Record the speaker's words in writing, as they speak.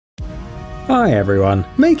Hi everyone.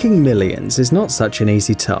 Making millions is not such an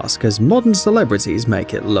easy task as modern celebrities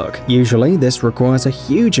make it look. Usually this requires a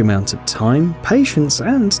huge amount of time, patience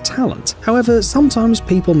and talent. However, sometimes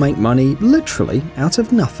people make money literally out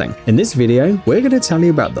of nothing. In this video, we're going to tell you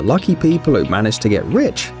about the lucky people who managed to get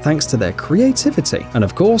rich thanks to their creativity and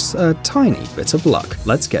of course a tiny bit of luck.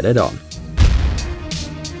 Let's get it on.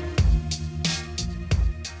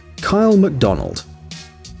 Kyle MacDonald.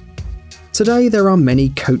 Today, there are many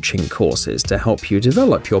coaching courses to help you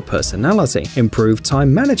develop your personality, improve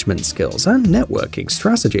time management skills, and networking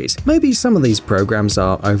strategies. Maybe some of these programs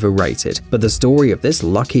are overrated, but the story of this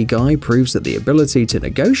lucky guy proves that the ability to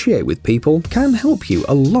negotiate with people can help you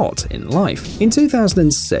a lot in life. In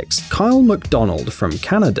 2006, Kyle MacDonald from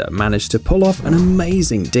Canada managed to pull off an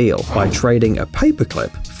amazing deal by trading a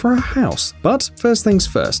paperclip for a house. But first things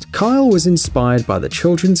first, Kyle was inspired by the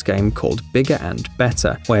children's game called Bigger and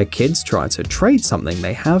Better, where kids try to trade something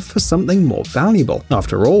they have for something more valuable.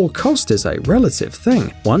 After all, cost is a relative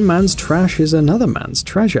thing. One man's trash is another man's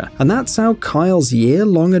treasure. And that's how Kyle's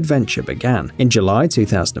year-long adventure began. In July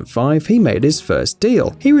 2005, he made his first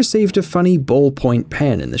deal. He received a funny ballpoint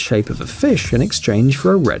pen in the shape of a fish in exchange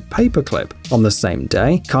for a red paperclip. On the same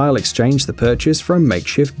day, Kyle exchanged the purchase for a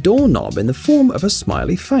makeshift doorknob in the form of a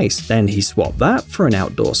smiley face. Then he swapped that for an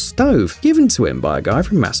outdoor stove, given to him by a guy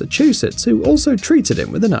from Massachusetts who also treated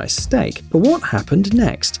him with a nice steak. But what happened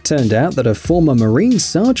next? Turned out that a former Marine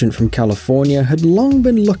sergeant from California had long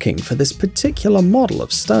been looking for this particular model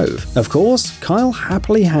of stove. Of course, Kyle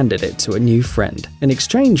happily handed it to a new friend in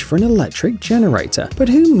exchange for an electric generator. But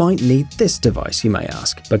who might need this device, you may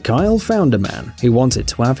ask? But Kyle found a man who wanted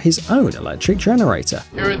to have his own electric generator.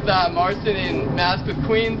 Here with Marston in Maspeth,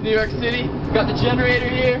 Queens, New York City. Got the generator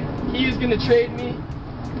here. He's gonna trade me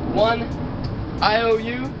one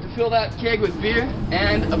IOU to fill that keg with beer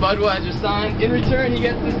and a Budweiser sign. In return, he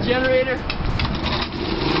gets this generator.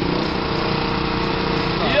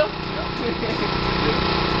 Deal?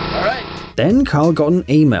 All right. Then Kyle got an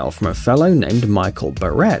email from a fellow named Michael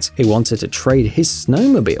Barrett who wanted to trade his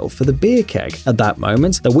snowmobile for the beer keg. At that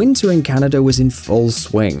moment, the winter in Canada was in full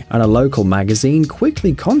swing, and a local magazine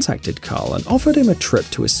quickly contacted Kyle and offered him a trip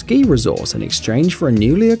to a ski resort in exchange for a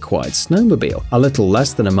newly acquired snowmobile. A little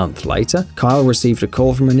less than a month later, Kyle received a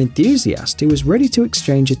call from an enthusiast who was ready to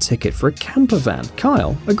exchange a ticket for a camper van.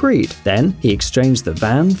 Kyle agreed. Then he exchanged the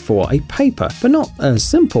van for a paper, but not a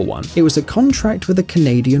simple one. It was a contract with a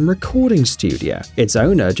Canadian recording studio. Its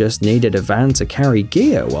owner just needed a van to carry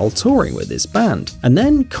gear while touring with his band. And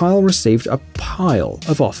then Kyle received a pile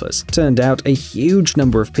of offers. Turned out a huge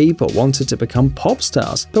number of people wanted to become pop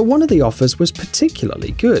stars, but one of the offers was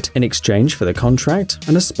particularly good. In exchange for the contract,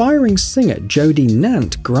 an aspiring singer, Jody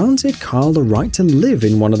Nant, granted Kyle the right to live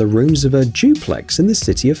in one of the rooms of a duplex in the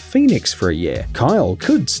city of Phoenix for a year. Kyle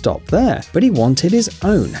could stop there, but he wanted his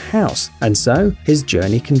own house. And so his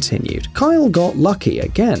journey continued. Kyle got lucky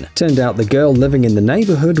again. Turned out the girl living in the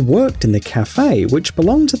neighborhood worked in the cafe which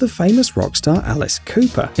belonged to the famous rock star Alice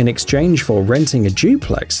Cooper. In exchange for renting a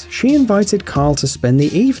duplex, she invited Kyle to spend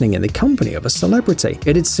the evening in the company of a celebrity.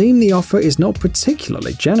 It'd seem the offer is not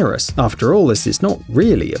particularly generous. After all, this is not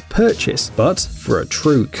really a purchase, but for a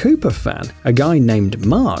true Cooper fan, a guy named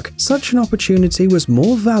Mark, such an opportunity was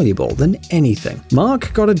more valuable than anything.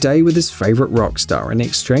 Mark got a day with his favorite rock star in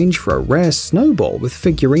exchange for a rare snowball with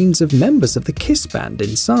figurines of members of the Kiss band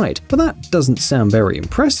inside. But that doesn't sound very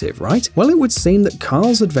impressive, right? Well, it would seem that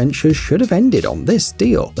Kyle's adventures should have ended on this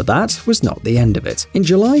deal, but that was not the end of it. In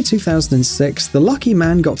July 2006, the lucky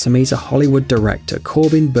man got to meet a Hollywood director,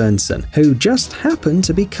 Corbin Bernsen, who just happened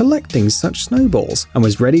to be collecting such snowballs and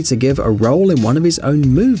was ready to give a role in one of his own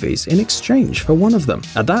movies in exchange for one of them.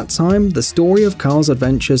 At that time, the story of Kyle's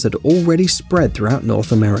adventures had already spread throughout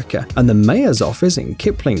North America, and the mayor's office in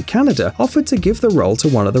Kipling, Canada offered to give the role to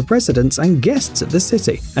one of the residents and guests of the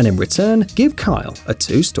city, and in return, give Kyle a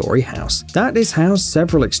two-story house. That is how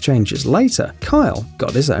several exchanges later, Kyle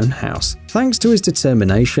got his own house. Thanks to his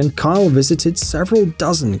determination, Kyle visited several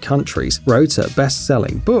dozen countries, wrote a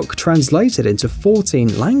best-selling book translated into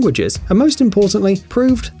 14 languages, and most importantly,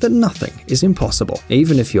 proved that nothing is impossible,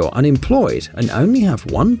 even if you're unemployed and only have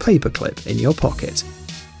one paperclip in your pocket.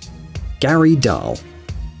 Gary Dahl.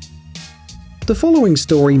 The following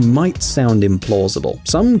story might sound implausible.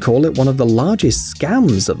 Some call it one of the largest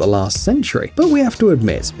scams of the last century, but we have to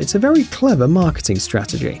admit it's a very clever marketing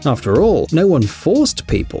strategy. After all, no one forced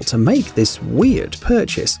people to make this weird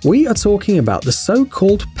purchase. We are talking about the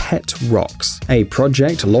so-called Pet Rocks, a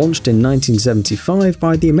project launched in 1975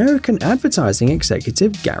 by the American advertising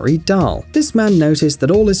executive Gary Dahl. This man noticed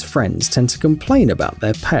that all his friends tend to complain about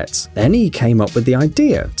their pets. Then he came up with the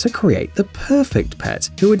idea to create the perfect pet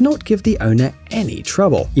who would not give the owner any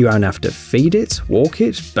trouble. You won't have to feed it, walk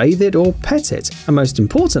it, bathe it, or pet it. And most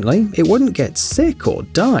importantly, it wouldn't get sick or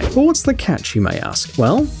die. But what's the catch, you may ask?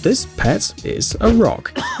 Well, this pet is a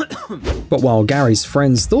rock. But while Gary's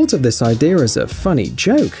friends thought of this idea as a funny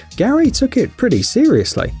joke, Gary took it pretty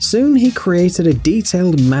seriously. Soon he created a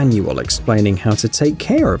detailed manual explaining how to take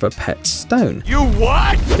care of a pet stone. You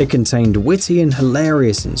what? It contained witty and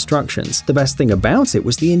hilarious instructions. The best thing about it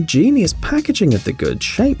was the ingenious packaging of the goods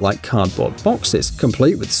shaped like cardboard boxes,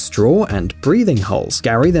 complete with straw and breathing holes.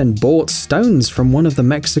 Gary then bought stones from one of the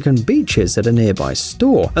Mexican beaches at a nearby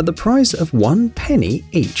store at the price of 1 penny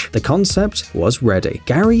each. The concept was ready.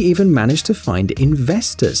 Gary even managed to find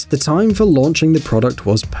investors. The time for launching the product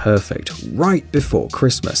was perfect, right before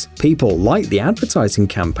Christmas. People liked the advertising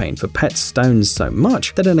campaign for pet stones so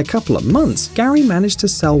much that in a couple of months, Gary managed to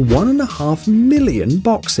sell 1.5 million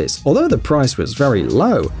boxes. Although the price was very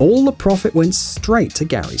low, all the profit went straight to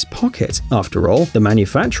Gary's pocket. After all, the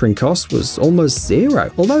manufacturing cost was almost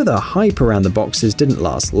zero. Although the hype around the boxes didn't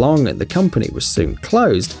last long and the company was soon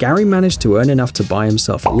closed, Gary managed to earn enough to buy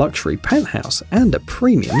himself a luxury penthouse and a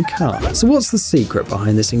premium car. So what's the secret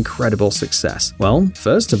behind this incredible success? Well,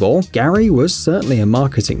 first of all, Gary was certainly a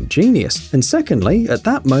marketing genius, and secondly, at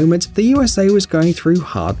that moment, the USA was going through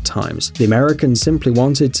hard times. The Americans simply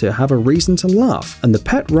wanted to have a reason to laugh, and the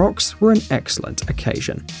Pet Rocks were an excellent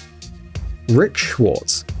occasion. Rick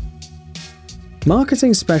Schwartz.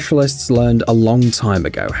 Marketing specialists learned a long time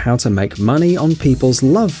ago how to make money on people's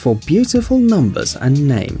love for beautiful numbers and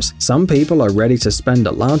names. Some people are ready to spend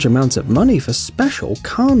a large amount of money for special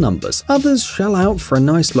car numbers. Others shell out for a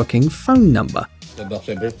nice-looking phone number. 0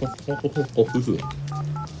 7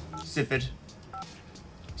 3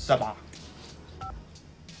 4 5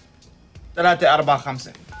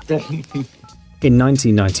 In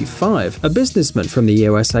 1995, a businessman from the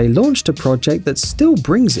USA launched a project that still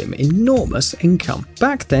brings him enormous income.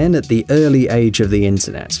 Back then, at the early age of the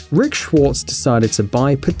internet, Rick Schwartz decided to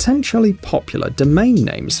buy potentially popular domain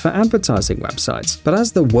names for advertising websites. But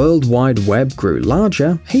as the World Wide Web grew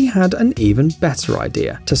larger, he had an even better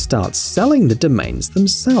idea: to start selling the domains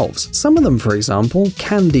themselves. Some of them, for example,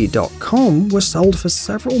 Candy.com, were sold for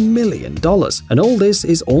several $1 million. And all this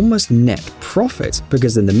is almost net profit,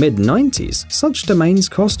 because in the mid-90s, such domains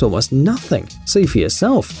cost almost nothing. See for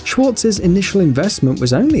yourself, Schwartz's initial investment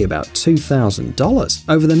was only about $2,000.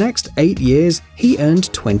 Over the next 8 years, he earned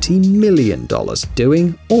 $20 million,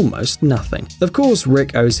 doing almost nothing. Of course,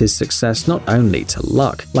 Rick owes his success not only to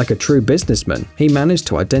luck. Like a true businessman, he managed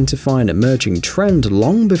to identify an emerging trend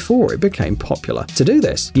long before it became popular. To do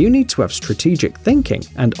this, you need to have strategic thinking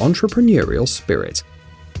and entrepreneurial spirit.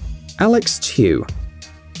 Alex Tew.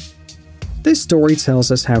 This story tells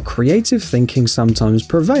us how creative thinking sometimes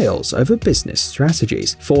prevails over business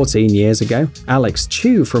strategies. 14 years ago, Alex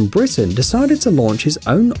Tew from Britain decided to launch his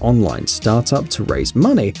own online startup to raise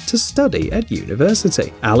money to study at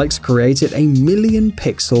university. Alex created a 1 million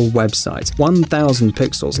pixel website, 1,000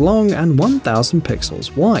 pixels long and 1,000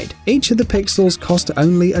 pixels wide. Each of the pixels cost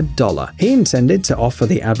only $1. He intended to offer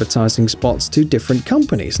the advertising spots to different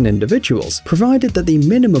companies and individuals, provided that the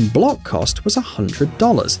minimum block cost was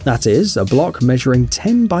 $100. That is, a block measuring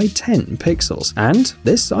 10 by 10 pixels. And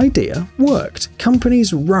this idea worked.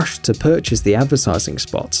 Companies rushed to purchase the advertising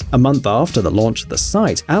spots. A month after the launch of the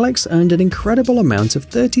site, Alex earned an incredible amount of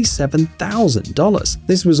 $37,000.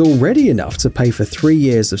 This was already enough to pay for 3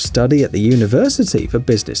 years of study at the University for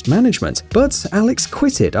Business Management, but Alex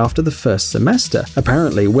quit it after the first semester,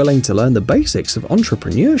 apparently willing to learn the basics of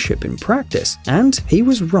entrepreneurship in practice. And he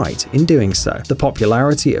was right in doing so. The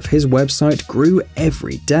popularity of his website grew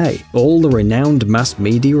every day. All the renowned mass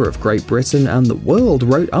media of Great Britain and the world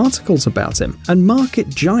wrote articles about him, and market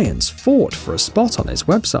giants fought for a spot on his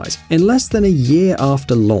website. In less than a year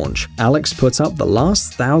after launch, Alex put up the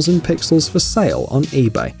last 1,000 pixels for sale on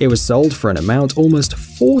eBay. It was sold for an amount almost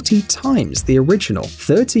 40 times the original,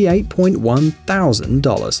 $38.1 thousand.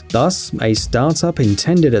 Thus, a startup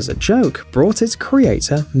intended as a joke brought its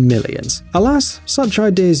creator millions. Alas, such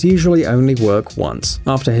ideas usually only work once.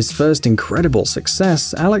 After his first incredible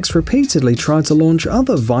success, Alex repeated repeatedly tried to launch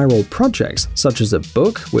other viral projects, such as a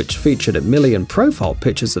book which featured 1 million profile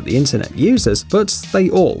pictures of the internet users, but they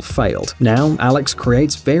all failed. Now, Alex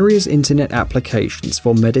creates various internet applications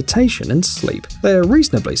for meditation and sleep. They're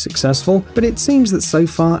reasonably successful, but it seems that so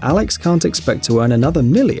far Alex can't expect to earn another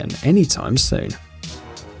million anytime soon.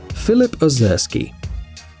 Philip Ozerski.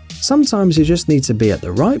 Sometimes you just need to be at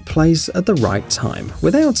the right place at the right time,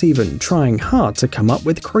 without even trying hard to come up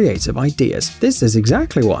with creative ideas. This is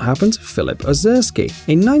exactly what happened to Philip Ozerski.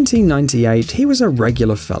 In 1998, he was a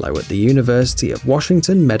regular fellow at the University of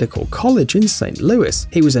Washington Medical College in St. Louis.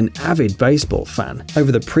 He was an avid baseball fan.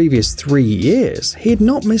 Over the previous 3 years, he had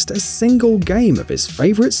not missed a single game of his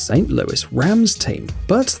favorite St. Louis Rams team.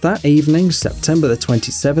 But that evening, September the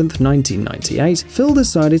 27th, 1998, Phil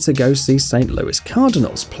decided to go see St. Louis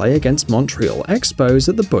Cardinals play against Montreal Expos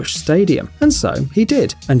at the Busch Stadium, and so he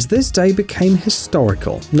did. And this day became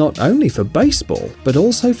historical, not only for baseball, but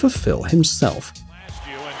also for Phil himself. Last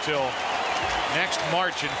you until next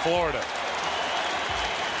March in Florida.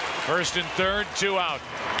 First and third, 2 out.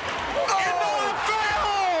 Into the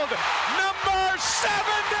field! Number 70!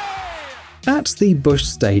 At the Busch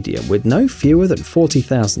Stadium, with no fewer than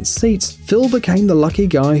 40,000 seats, Phil became the lucky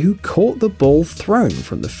guy who caught the ball thrown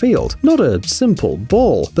from the field. Not a simple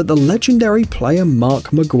ball, but the legendary player Mark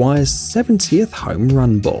McGwire's 70th home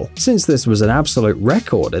run ball. Since this was an absolute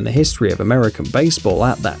record in the history of American baseball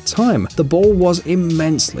at that time, the ball was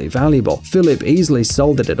immensely valuable. Philip easily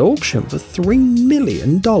sold it at auction for $3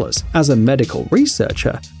 million. As a medical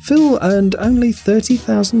researcher, Phil earned only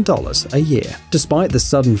 $30,000 a year. Despite the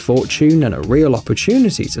sudden fortune and a real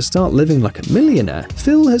opportunity to start living like a millionaire,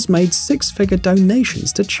 Phil has made 6-figure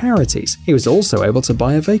donations to charities. He was also able to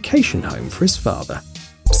buy a vacation home for his father.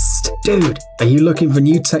 Psst, dude, are you looking for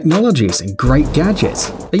new technologies and great gadgets?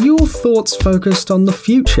 Are your thoughts focused on the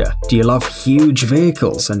future? Do you love huge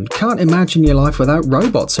vehicles and can't imagine your life without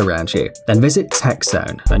robots around you? Then visit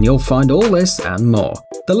TechZone and you'll find all this and more.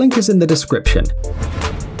 The link is in the description.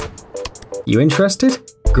 You interested?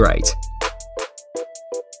 Great.